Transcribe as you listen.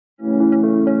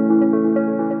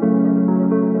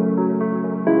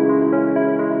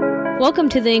Welcome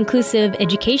to the Inclusive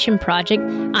Education Project.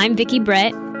 I'm Vicki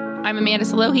Brett. I'm Amanda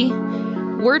Salohi.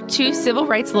 We're two civil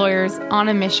rights lawyers on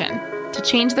a mission to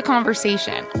change the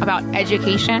conversation about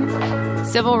education,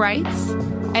 civil rights,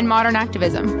 and modern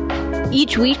activism.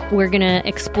 Each week, we're going to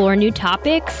explore new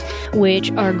topics which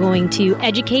are going to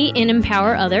educate and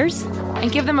empower others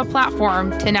and give them a platform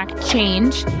to enact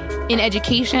change in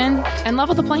education and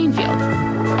level the playing field.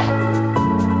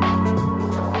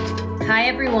 Hi,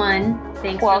 everyone.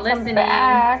 Thanks Welcome for listening.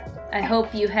 Back. I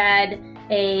hope you had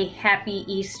a happy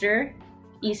Easter.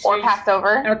 Or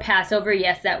Passover. Or Passover,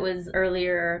 yes, that was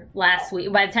earlier last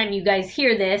week. By the time you guys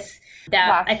hear this,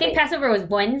 I think Passover was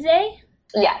Wednesday.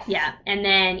 Yes. Yeah, and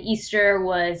then Easter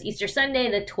was Easter Sunday,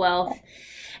 the 12th.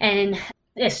 And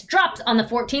this drops on the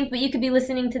 14th, but you could be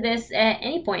listening to this at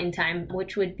any point in time,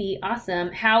 which would be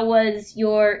awesome. How was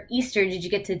your Easter? Did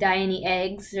you get to dye any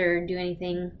eggs or do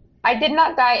anything? I did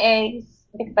not dye eggs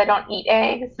because I don't eat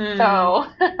eggs. So,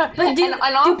 but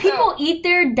do people eat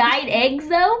their dyed eggs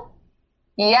though?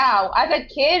 Yeah, as a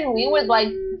kid, we would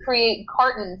create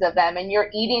cartons of them, and you're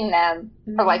eating them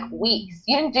for weeks.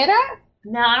 You didn't do that?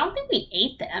 No, I don't think we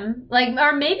ate them.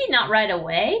 Or maybe not right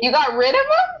away. You got rid of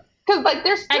them? Because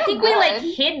they're still I think good.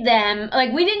 we hid them.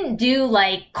 We didn't do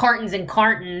cartons and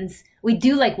cartons. We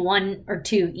do 1 or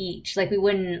 2 each. We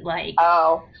wouldn't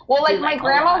Oh. Well, my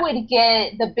grandma would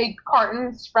get the big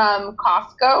cartons from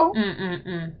Costco.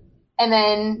 And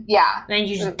then, yeah. Then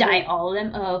you just dye all of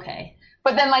them? Oh, okay.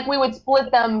 But then, we would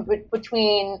split them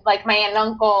between, my aunt and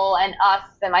uncle and us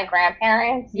and my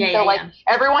grandparents. Yeah,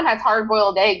 everyone has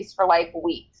hard-boiled eggs for,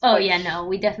 weeks. Oh, yeah, no.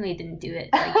 We definitely didn't do it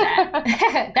like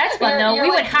that. That's fun, though. We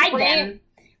would hide them.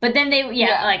 But then they,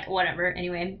 whatever.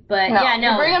 Anyway, but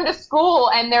You bring them to school,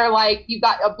 and they're you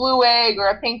got a blue egg or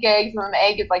a pink egg, so the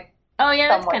egg is oh, yeah,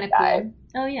 that's kind of cool.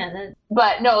 Oh, yeah.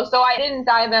 But no, so I didn't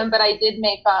dye them, but I did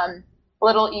make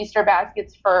little Easter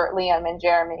baskets for Liam and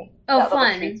Jeremy. Oh,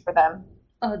 fun. Treats for them.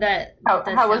 Oh,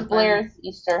 how was Blair's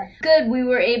Easter? Good. We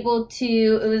were able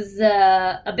to, it was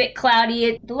a bit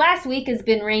cloudy. The last week has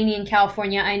been rainy in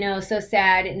California. I know, so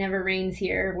sad. It never rains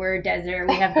here. We're a desert.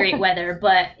 We have great weather,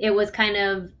 but it was kind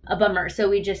of a bummer.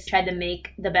 So we just tried to make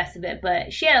the best of it.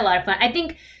 But she had a lot of fun. I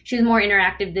think she was more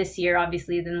interactive this year,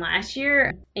 obviously, than last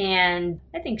year. And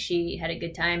I think she had a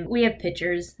good time. We have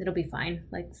pictures. It'll be fine.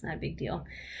 It's not a big deal.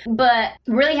 But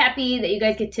really happy that you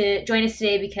guys get to join us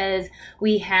today because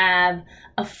we have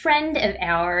a friend of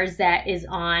ours that is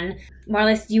on.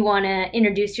 Marlis, do you want to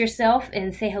introduce yourself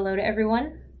and say hello to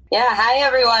everyone? Yeah, hi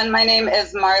everyone. My name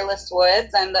is Marlis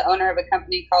Woods. I'm the owner of a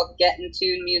company called Get in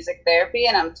Tune Music Therapy,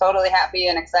 and I'm totally happy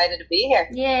and excited to be here.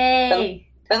 Yay!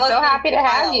 Been so happy to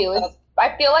have you.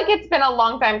 I feel like it's been a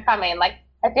long time coming.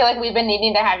 I feel like we've been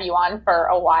needing to have you on for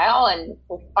a while, and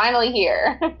we're finally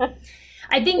here.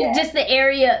 I think just the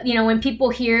area, when people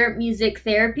hear music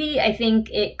therapy, I think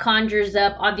it conjures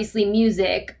up, obviously,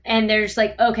 music. And they're just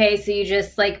okay, so you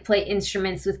just play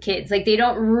instruments with kids. They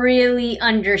don't really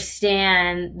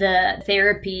understand the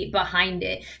therapy behind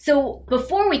it. So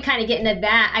before we kind of get into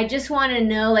that, I just want to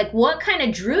know, what kind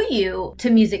of drew you to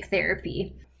music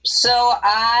therapy? So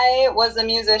I was a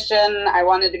musician. I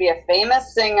wanted to be a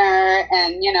famous singer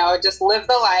and, just live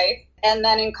the life. And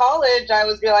then in college, I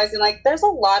was realizing, there's a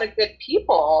lot of good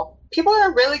people. People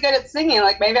are really good at singing.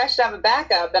 Maybe I should have a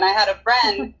backup. And I had a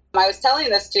friend I was telling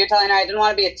her I didn't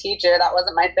want to be a teacher. That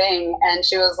wasn't my thing. And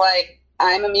she was like,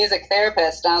 I'm a music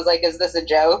therapist. And I was like, is this a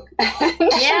joke?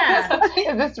 Yeah.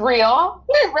 Is this real?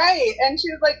 Right. And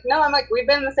she was like, no. I'm like, we've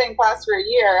been in the same class for a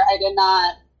year. I did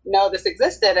not know this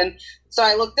existed. And so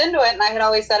I looked into it, and I had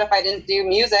always said if I didn't do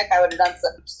music, I would have done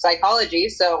psychology.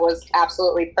 So it was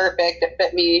absolutely perfect. It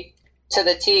fit me to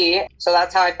the T. So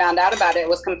that's how I found out about it. It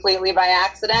was completely by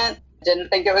accident. Didn't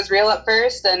think it was real at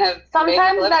first, and have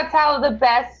sometimes that's how the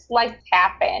best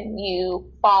happen.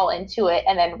 You fall into it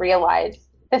and then realize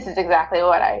this is exactly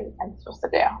what I'm supposed to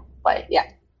do.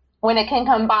 When it can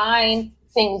combine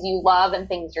things you love and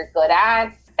things you're good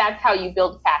at, that's how you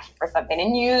build passion for something.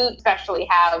 And you especially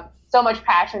have so much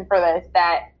passion for this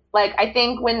that I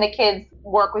think when the kids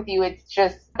work with you, it's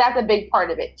just, that's a big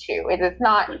part of it too. It's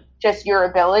not just your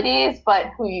abilities, but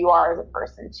who you are as a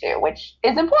person too, which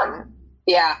is important.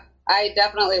 Yeah, I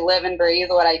definitely live and breathe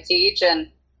what I teach, and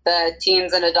the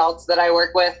teens and adults that I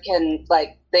work with can,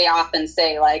 they often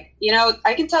say, I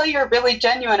can tell you're really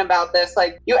genuine about this.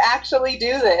 You actually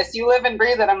do this. You live and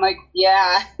breathe it. I'm like,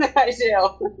 yeah, I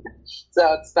do.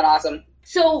 So it's been awesome.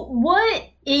 So what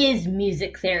is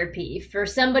music therapy for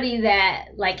somebody that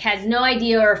like has no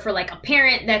idea, or for like a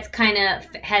parent that's kind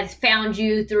of has found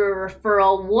you through a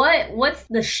referral? What's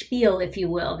the spiel, if you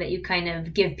will, that you kind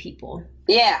of give people?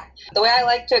 Yeah. The way I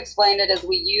like to explain it is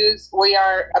we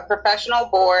are a professional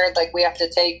board. Like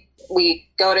we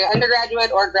go to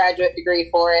undergraduate or graduate degree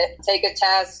for it, take a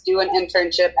test, do an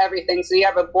internship, everything. So you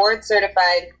have a board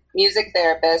certified music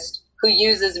therapist who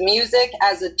uses music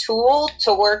as a tool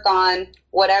to work on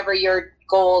whatever your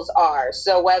goals are.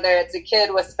 So whether it's a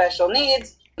kid with special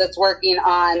needs that's working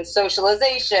on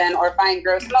socialization or fine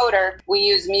gross motor, we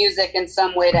use music in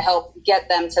some way to help get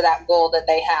them to that goal that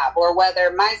they have. Or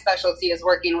whether my specialty is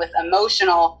working with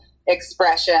emotional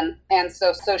expression and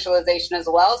so socialization as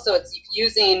well. So it's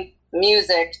using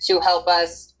music to help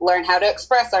us learn how to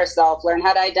express ourselves, learn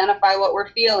how to identify what we're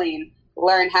feeling,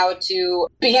 learn how to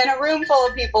be in a room full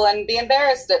of people and be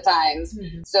embarrassed at times.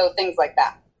 Mm-hmm. So things like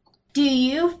that. Do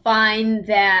you find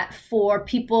that for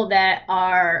people that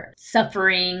are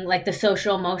suffering like the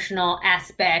social emotional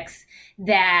aspects,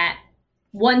 that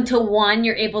one-to-one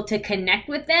you're able to connect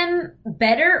with them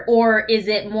better? Or is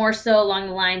it more so along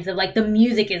the lines of like the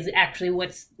music is actually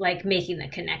what's like making the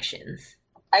connections?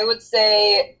 I would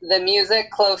say the music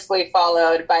closely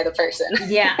followed by the person.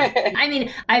 Yeah. I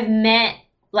mean, I've met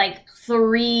like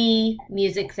 3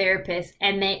 music therapists,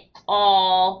 and they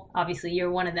all, obviously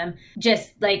you're one of them,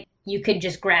 just like you could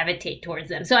just gravitate towards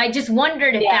them. So I just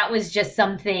wondered if that was just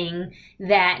something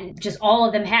that just all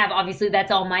of them have. Obviously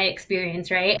that's all my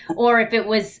experience, right? Or if it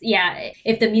was,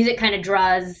 if the music kind of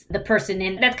draws the person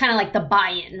in, that's kind of like the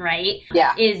buy-in, right?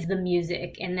 Yeah. Is the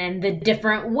music. And then the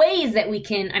different ways that we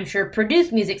can, I'm sure,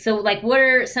 produce music. So like, what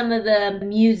are some of the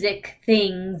music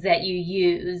things that you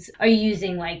use? Are you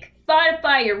using like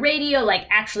Spotify or radio, like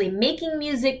actually making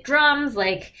music, drums?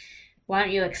 Like, why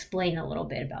don't you explain a little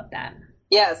bit about that?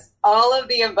 Yes, all of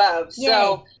the above. Yay.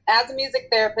 So as a music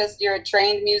therapist, you're a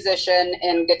trained musician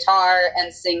in guitar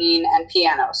and singing and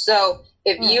piano. So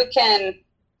if you can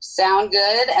sound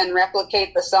good and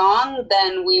replicate the song,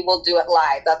 then we will do it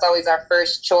live. That's always our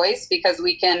first choice, because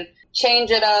we can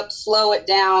change it up, slow it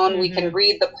down. We can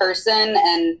read the person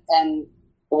and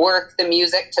work the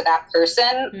music to that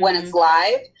person when it's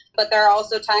live. But there are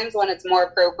also times when it's more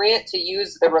appropriate to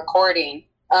use the recording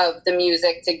of the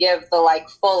music to give the like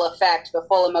full effect, the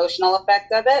full emotional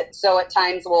effect of it. So at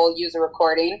times we'll use a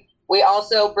recording. We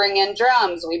also bring in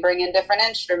drums. We bring in different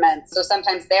instruments. So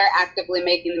sometimes they're actively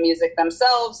making the music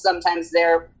themselves. Sometimes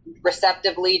they're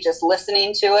receptively just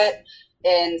listening to it.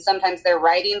 And sometimes they're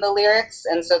writing the lyrics.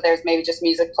 And so there's maybe just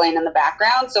music playing in the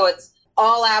background. So it's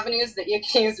all avenues that you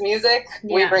can use music.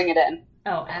 Yeah. We bring it in.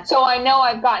 Oh, absolutely. So I know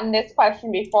I've gotten this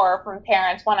question before from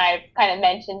parents when I've kind of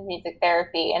mentioned music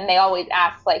therapy, and they always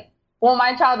ask like, well,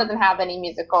 my child doesn't have any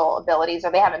musical abilities,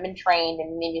 or they haven't been trained in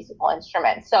any musical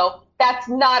instruments. So that's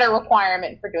not a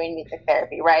requirement for doing music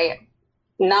therapy, right?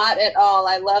 Not at all.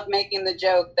 I love making the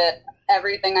joke that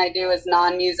everything I do is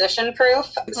non-musician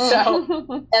proof.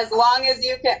 So as long as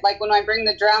you can, like when I bring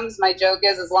the drums, my joke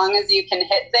is as long as you can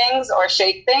hit things or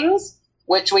shake things,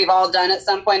 which we've all done at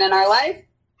some point in our life,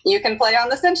 you can play on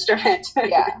this instrument.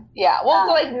 Yeah. Well,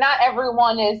 so like not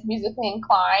everyone is musically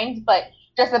inclined, but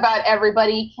just about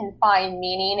everybody can find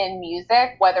meaning in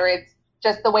music, whether it's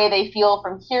just the way they feel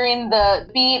from hearing the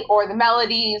beat or the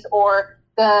melodies or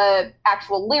the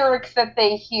actual lyrics that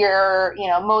they hear. You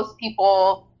know, most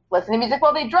people listen to music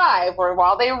while they drive or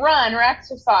while they run or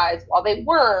exercise, while they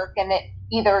work, and it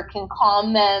either can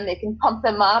calm them, it can pump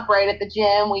them up. Right at the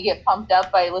gym, we get pumped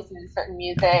up by listening to certain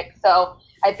music. So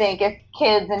I think if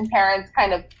kids and parents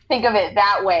kind of think of it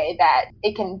that way, that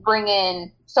it can bring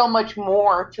in so much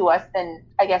more to us than,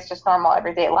 I guess, just normal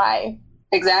everyday life.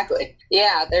 Exactly.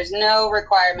 Yeah, there's no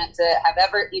requirement to have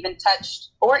ever even touched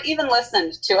or even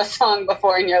listened to a song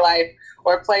before in your life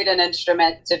or played an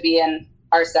instrument to be in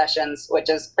our sessions, which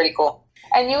is pretty cool.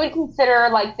 And you would consider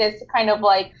like this kind of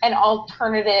like an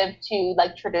alternative to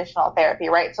like traditional therapy,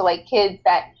 right? So like kids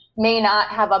that may not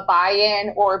have a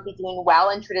buy-in or be doing well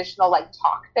in traditional like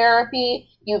talk therapy,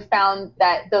 you found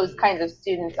that those kinds of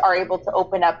students are able to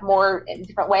open up more in a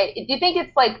different way. Do you think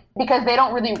it's like because they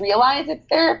don't really realize it's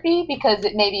therapy because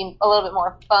it may be a little bit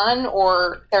more fun,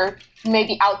 or they're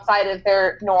maybe outside of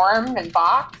their norm and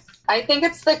box? I think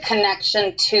it's the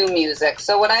connection to music.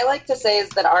 So what I like to say is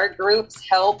that our groups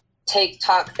help take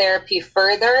talk therapy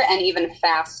further and even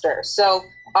faster. So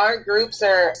our groups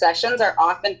or sessions are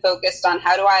often focused on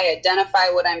how do I identify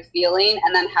what I'm feeling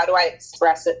and then how do I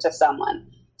express it to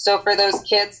someone. So for those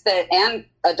kids that and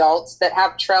adults that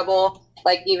have trouble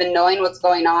like even knowing what's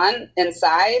going on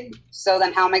inside, so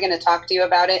then how am I going to talk to you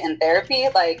about it in therapy?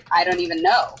 Like, I don't even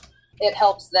know. it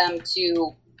helps them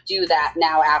to do that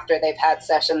now after they've had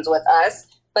sessions with us.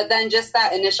 But then just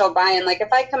that initial buy-in, like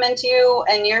if I come into you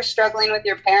and you're struggling with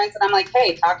your parents and I'm like,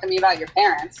 hey, talk to me about your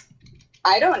parents.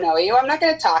 I don't know you. I'm not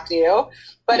going to talk to you.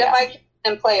 But if I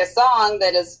can play a song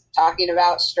that is talking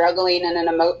about struggling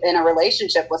in a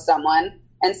relationship with someone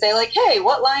and say like, hey,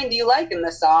 what line do you like in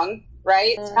this song?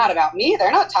 Right? It's not about me.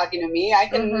 They're not talking to me. I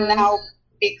can now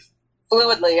speak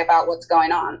fluidly about what's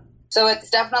going on. So it's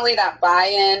definitely that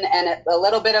buy-in and a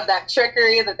little bit of that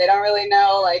trickery that they don't really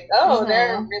know, like, oh,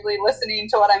 they're really listening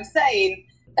to what I'm saying.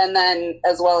 And then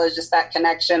as well as just that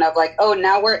connection of like, oh,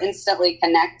 now we're instantly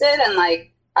connected. And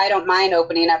like, I don't mind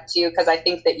opening up to you because I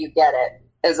think that you get it,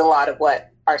 is a lot of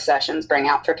what our sessions bring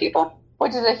out for people.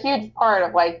 Which is a huge part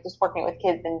of like just working with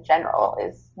kids in general,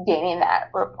 is gaining that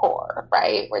rapport,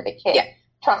 right? Where the kid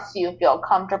trusts you, feel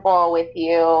comfortable with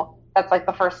you. That's like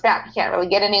the first step. You can't really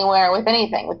get anywhere with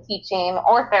anything, with teaching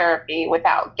or therapy,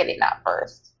 without getting that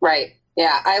first. Right.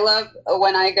 Yeah. I love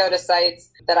when I go to sites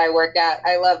that I work at,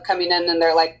 I love coming in and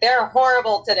they're like, they're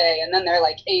horrible today. And then they're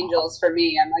like angels for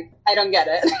me. I'm like, I don't get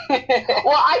it.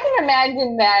 Well, I can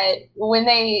imagine that when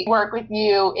they work with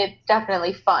you, it's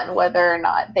definitely fun, whether or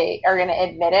not they are going to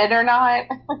admit it or not.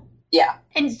 Yeah.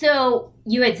 And so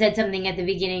you had said something at the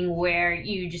beginning where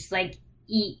you just like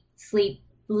eat, sleep,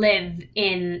 live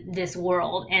in this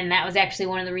world, and that was actually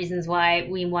one of the reasons why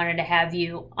we wanted to have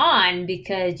you on,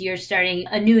 because you're starting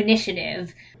a new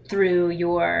initiative through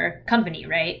your company,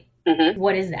 right?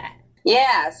 What is that?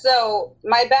 Yeah, so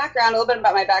my background, a little bit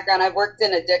about my background, I've worked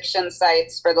in addiction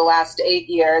sites for the last 8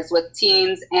 years with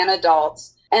teens and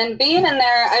adults, and being in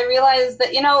there, I realized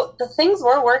that, you know, the things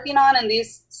we're working on in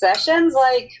these sessions,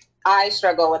 like, I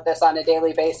struggle with this on a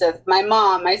daily basis. My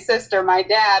mom, my sister, my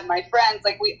dad, my friends,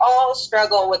 like we all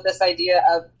struggle with this idea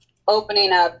of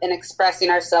opening up and expressing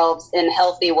ourselves in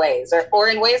healthy ways or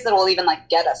in ways that will even like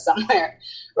get us somewhere,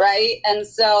 right? And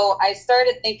so I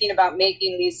started thinking about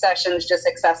making these sessions just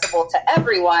accessible to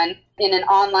everyone in an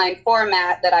online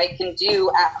format that I can do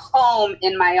at home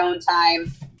in my own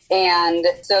time. And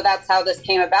so that's how this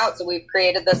came about. So we've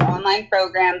created this online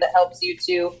program that helps you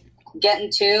to get in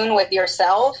tune with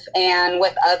yourself and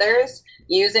with others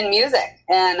using music.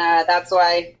 And that's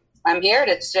why I'm here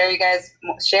to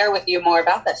share with you more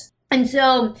about this. And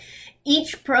so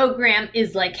each program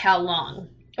is like how long?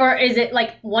 Or is it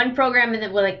like one program and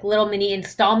then with like little mini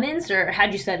installments, or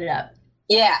how'd you set it up?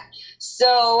 Yeah.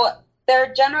 So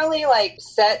they're generally like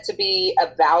set to be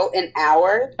about an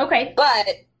hour. Okay. But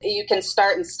you can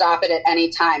start and stop it at any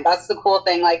time. That's the cool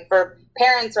thing. Like for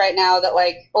parents right now that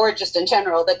like, or just in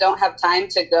general, that don't have time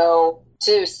to go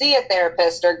to see a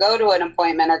therapist or go to an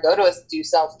appointment or do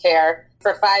self-care,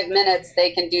 for 5 minutes,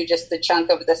 they can do just the chunk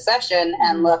of the session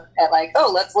and look at like,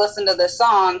 oh, let's listen to this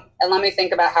song and let me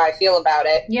think about how I feel about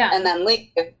it. Yeah. And then leave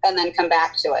and then come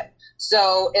back to it.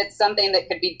 So it's something that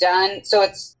could be done. So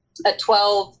it's a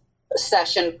 12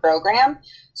 session program.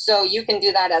 So you can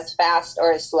do that as fast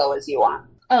or as slow as you want.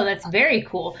 Oh, that's very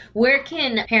cool. Where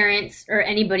can parents or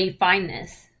anybody find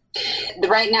this?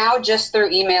 Right now, just through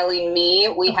emailing me.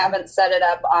 We haven't set it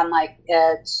up on like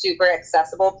a super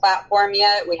accessible platform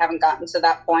yet. We haven't gotten to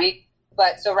that point.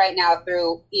 But so right now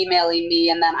through emailing me,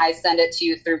 and then I send it to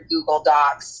you through Google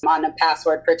Docs on a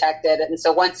password protected. And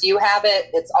so once you have it,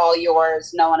 it's all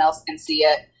yours. No one else can see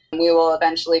it. We will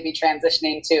eventually be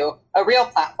transitioning to a real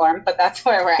platform, but that's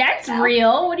where we're at. That's right now.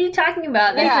 real. What are you talking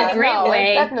about? That's a great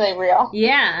way. It's definitely real.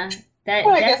 Yeah.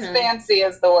 I guess fancy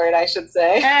is the word I should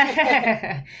say.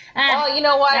 Well, you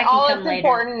know what? All that's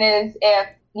important is if,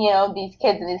 you know, these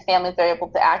kids and these families are able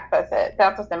to access it.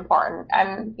 That's what's important.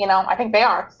 And, you know, I think they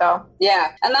are. So,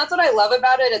 yeah. And that's what I love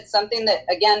about it. It's something that,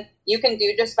 again, you can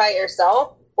do just by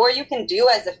yourself, or you can do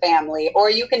as a family, or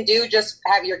you can do just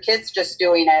have your kids just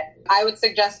doing it. I would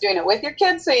suggest doing it with your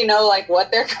kids so you know like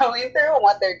what they're going through and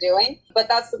what they're doing.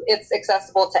 But it's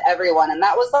accessible to everyone. And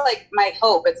that was like my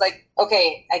hope. It's like,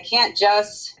 okay, I can't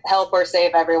just help or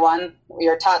save everyone.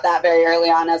 You're taught that very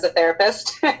early on as a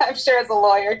therapist. I'm sure as a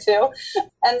lawyer too.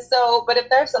 And so, but if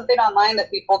there's something online that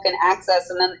people can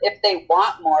access, and then if they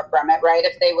want more from it, right?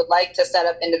 If they would like to set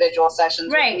up individual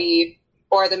sessions with me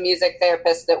or the music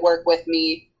therapists that work with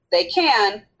me, they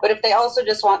can. But if they also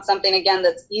just want something, again,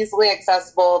 that's easily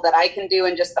accessible, that I can do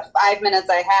in just the 5 minutes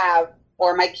I have,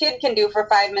 or my kid can do for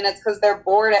 5 minutes because they're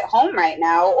bored at home right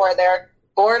now, or they're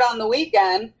bored on the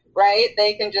weekend, right?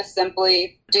 They can just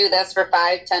simply do this for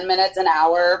 5-10 minutes, an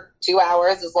hour, 2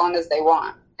 hours, as long as they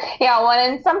want. Yeah, well,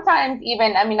 and sometimes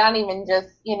even, I mean, not even just,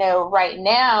 you know, right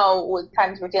now with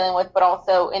times we're dealing with, but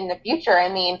also in the future. I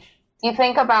mean, you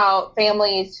think about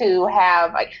families who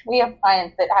have, like, we have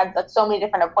clients that have like so many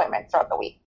different appointments throughout the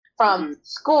week. from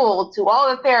school to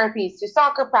all the therapies to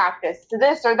soccer practice to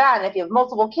this or that. And if you have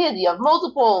multiple kids, you have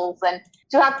multiples, and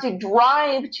to have to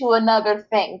drive to another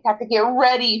thing, to have to get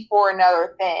ready for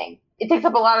another thing. It takes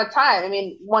up a lot of time. I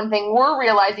mean, one thing we're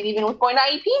realizing, even with going to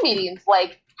IEP meetings,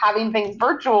 like having things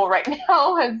virtual right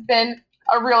now has been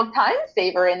a real time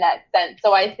saver in that sense.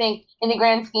 So I think in the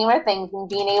grand scheme of things, and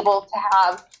being able to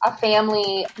have a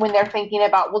family when they're thinking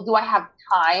about, well, do I have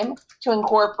time to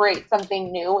incorporate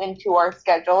something new into our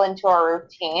schedule, into our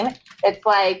routine? It's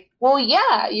like, well,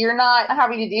 yeah, you're not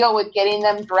having to deal with getting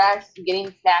them dressed and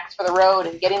getting snacks for the road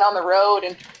and getting on the road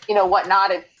and,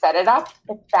 whatnot. It's set it up.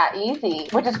 It's that easy,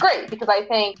 which is great, because I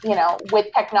think, with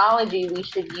technology, we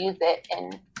should use it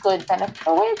in good,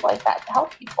 beneficial ways like that to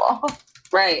help people.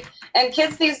 Right. And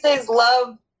kids these days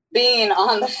love being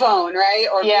on the phone, right?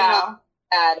 Or being on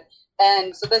the iPad.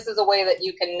 And so this is a way that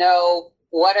you can know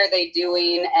what are they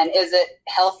doing and is it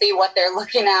healthy what they're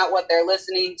looking at, what they're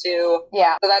listening to.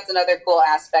 Yeah. So that's another cool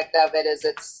aspect of it is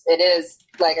it is,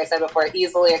 like I said before,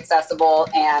 easily accessible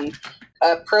and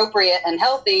appropriate and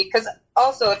healthy. Because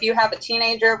also if you have a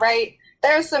teenager, right,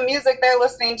 there's some music they're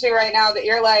listening to right now that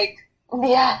you're like,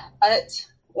 yeah,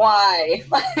 why?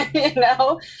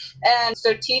 And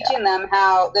so teaching them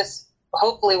how this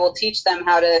hopefully will teach them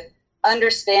how to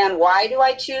understand, why do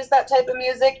I choose that type of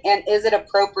music, and is it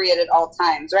appropriate at all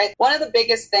times, right? One of the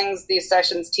biggest things these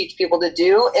sessions teach people to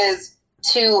do is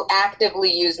to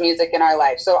actively use music in our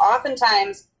life. So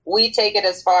oftentimes we take it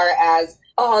as far as,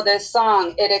 oh, this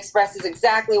song, it expresses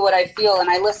exactly what I feel,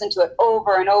 and I listen to it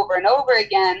over and over and over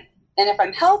again. And if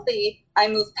I'm healthy, I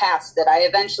move past it. I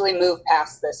eventually move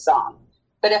past this song.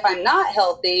 But if I'm not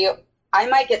healthy, I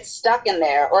might get stuck in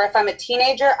there. Or if I'm a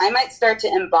teenager, I might start to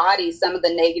embody some of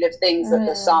the negative things that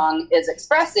the song is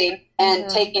expressing and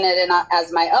taking it in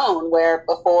as my own, where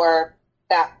before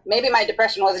that, maybe my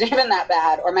depression wasn't even that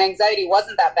bad or my anxiety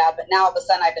wasn't that bad, but now all of a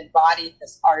sudden I've embodied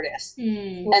this artist.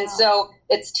 And so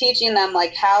it's teaching them,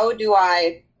 like, how do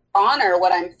I honor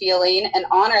what I'm feeling and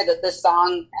honor that this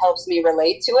song helps me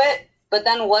relate to it? But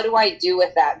then what do I do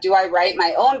with that? Do I write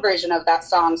my own version of that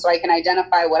song so I can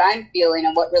identify what I'm feeling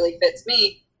and what really fits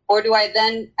me? Or do I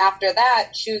then, after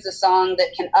that, choose a song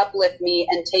that can uplift me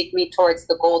and take me towards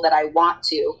the goal that I want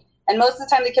to? And most of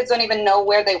the time, the kids don't even know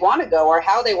where they want to go or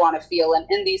how they want to feel. And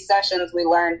in these sessions, we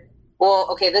learn, well,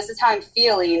 okay, this is how I'm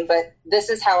feeling, but this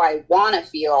is how I want to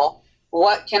feel.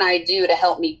 What can I do to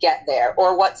help me get there?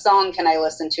 Or what song can I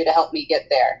listen to help me get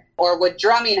there? Or would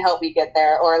drumming help me get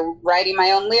there? Or writing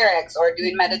my own lyrics or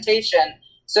doing meditation?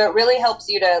 So it really helps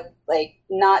you to, like,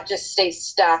 not just stay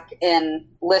stuck in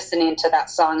listening to that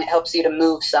song. It helps you to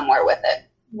move somewhere with it.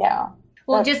 Yeah.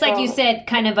 Well, just like you said,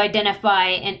 kind of identify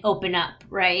and open up,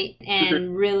 right?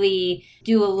 And really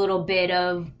do a little bit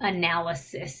of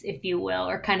analysis, if you will,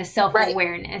 or kind of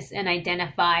self-awareness and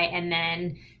identify, and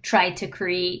then try to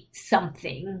create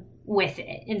something with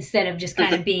it instead of just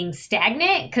kind of being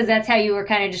stagnant, because that's how you were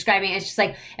kind of describing it. It's just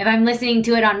like, if I'm listening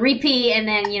to it on repeat and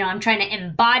then, I'm trying to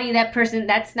embody that person,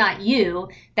 that's not you,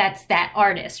 that's that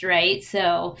artist, right?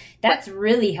 So that's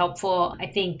really helpful, I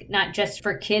think, not just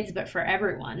for kids, but for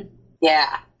everyone.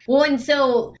 Yeah. Well, and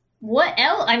so what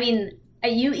else? I mean,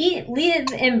 you eat,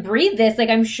 live, and breathe this. Like,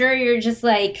 I'm sure you're just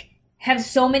like, have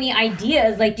so many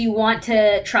ideas. Like, do you want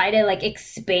to try to like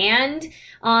expand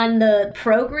on the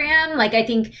program? Like, I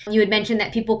think you had mentioned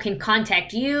that people can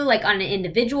contact you like on an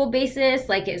individual basis.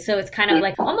 Like, so it's kind of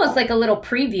like almost like a little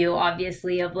preview,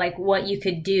 obviously, of like what you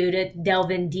could do to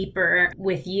delve in deeper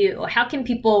with you. How can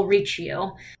people reach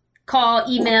you? Call,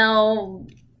 email,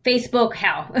 Facebook?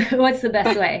 How? What's the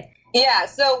best way? Yeah,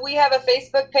 so we have a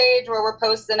Facebook page where we're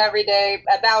posting every day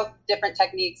about different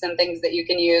techniques and things that you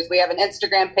can use. We have an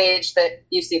Instagram page that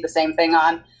you see the same thing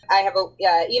on. I have an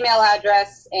email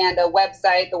address and a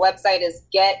website. The website is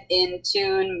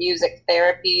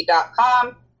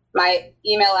getintunemusictherapy.com. My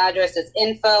email address is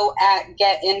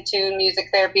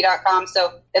info@getintunemusictherapy.com.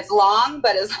 So it's long,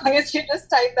 but as long as you just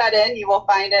type that in, you will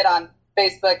find it on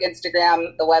Facebook,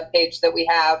 Instagram, the webpage that we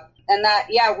have. And that,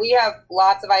 yeah, we have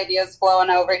lots of ideas flowing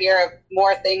over here of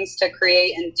more things to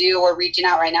create and do. We're reaching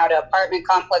out right now to apartment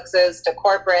complexes, to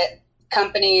corporate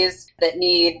companies that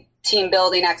need team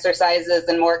building exercises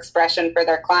and more expression for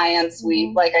their clients.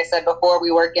 We, like I said before,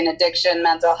 we work in addiction,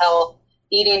 mental health,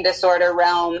 eating disorder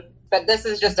realm. But this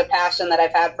is just a passion that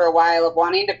I've had for a while of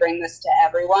wanting to bring this to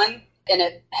everyone. And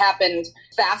it happened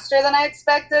faster than I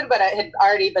expected, but I had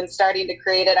already been starting to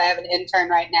create it. I have an intern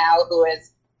right now who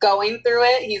is going through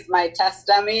it. He's my test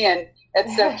dummy, and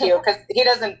it's so cute because he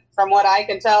doesn't, from what I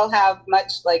can tell, have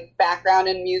much like background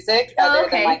in music other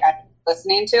than like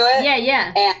listening to it.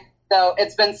 Yeah. And so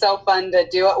it's been so fun to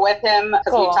do it with him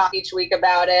because we talk each week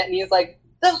about it, and he's like,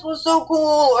 this was so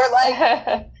cool, or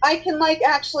like, I can like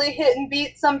actually hit and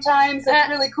beat sometimes. It's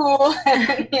really cool,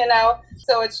 you know?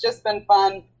 So it's just been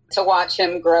fun to watch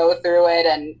him grow through it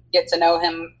and get to know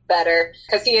him better.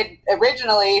 Because he had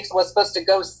originally was supposed to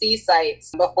go see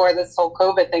sites before this whole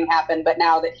COVID thing happened, but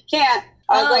now that he can't,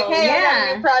 I was like, hey, I got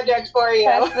a new project for you.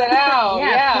 Test it out.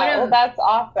 Well, that's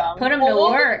awesome. Put him to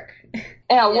work.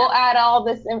 Yeah, we'll add all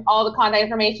the contact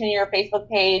information, your Facebook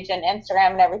page and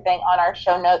Instagram and everything on our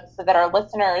show notes so that our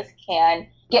listeners can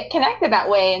get connected that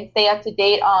way and stay up to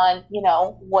date on, you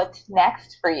know, what's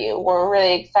next for you. We're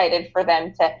really excited for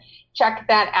them to check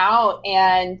that out.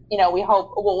 And, you know, we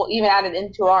hope we'll even add it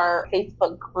into our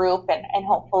Facebook group and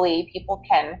hopefully people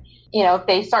can, you know, if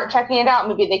they start checking it out,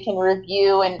 maybe they can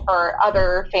review and for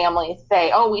other families say,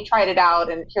 oh, we tried it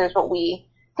out and here's what we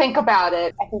think about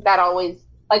it. I think that always,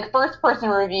 like first person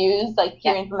reviews, like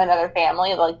hearing from another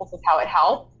family, like this is how it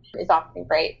helped, is often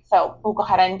great. So we'll go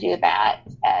ahead and do that.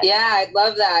 Yeah, I'd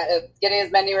love that. Getting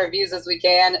as many reviews as we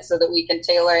can so that we can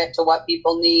tailor it to what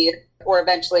people need. We're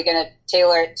eventually going to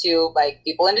tailor it to like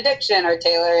people in addiction or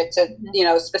tailor it to, you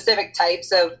know, specific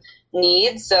types of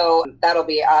needs. So that'll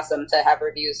be awesome to have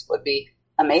reviews, would be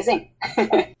amazing.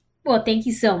 Well, thank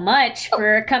you so much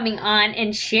for coming on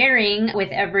and sharing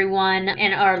with everyone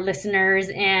and our listeners.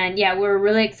 And yeah, we're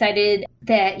really excited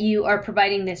that you are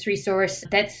providing this resource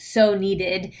that's so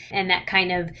needed and that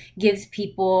kind of gives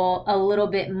people a little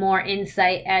bit more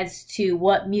insight as to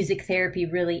what music therapy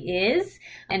really is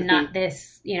and not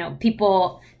this, you know,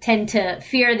 people tend to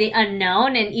fear the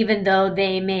unknown. And even though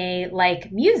they may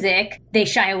like music, they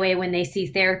shy away when they see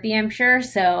therapy, I'm sure.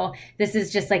 So this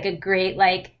is just like a great,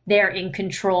 like, they're in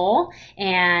control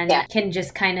and can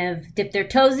just kind of dip their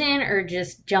toes in or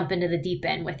just jump into the deep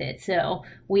end with it. So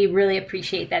we really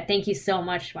appreciate that. Thank you so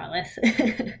much, Marlis.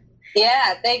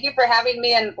 Yeah, thank you for having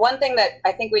me. And one thing that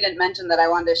I think we didn't mention that I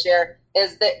wanted to share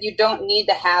is that you don't need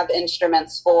to have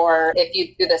instruments for if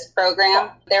you do this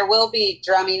program. There will be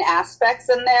drumming aspects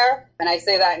in there. And I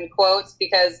say that in quotes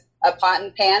because a pot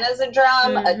and pan is a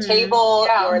drum, a table,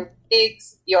 your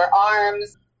legs, your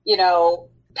arms, you know,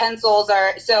 pencils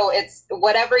are, so it's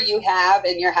whatever you have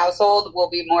in your household will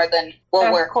be more than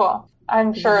will work. Cool.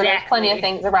 I'm sure there's plenty of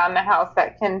things around the house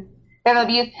that can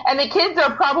be used. And the kids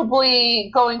are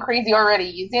probably going crazy already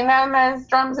using them as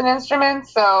drums and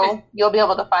instruments, so you'll be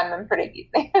able to find them pretty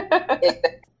easy.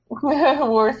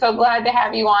 We're so glad to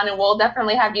have you on, and we'll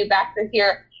definitely have you back to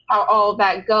hear how all of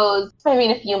that goes, maybe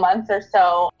in a few months or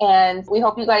so. And we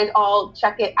hope you guys all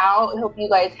check it out. I hope you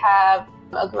guys have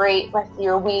a great rest of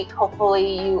your week.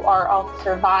 Hopefully you are all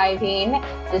surviving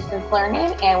distance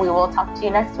learning, and we will talk to you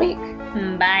next week.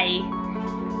 Bye.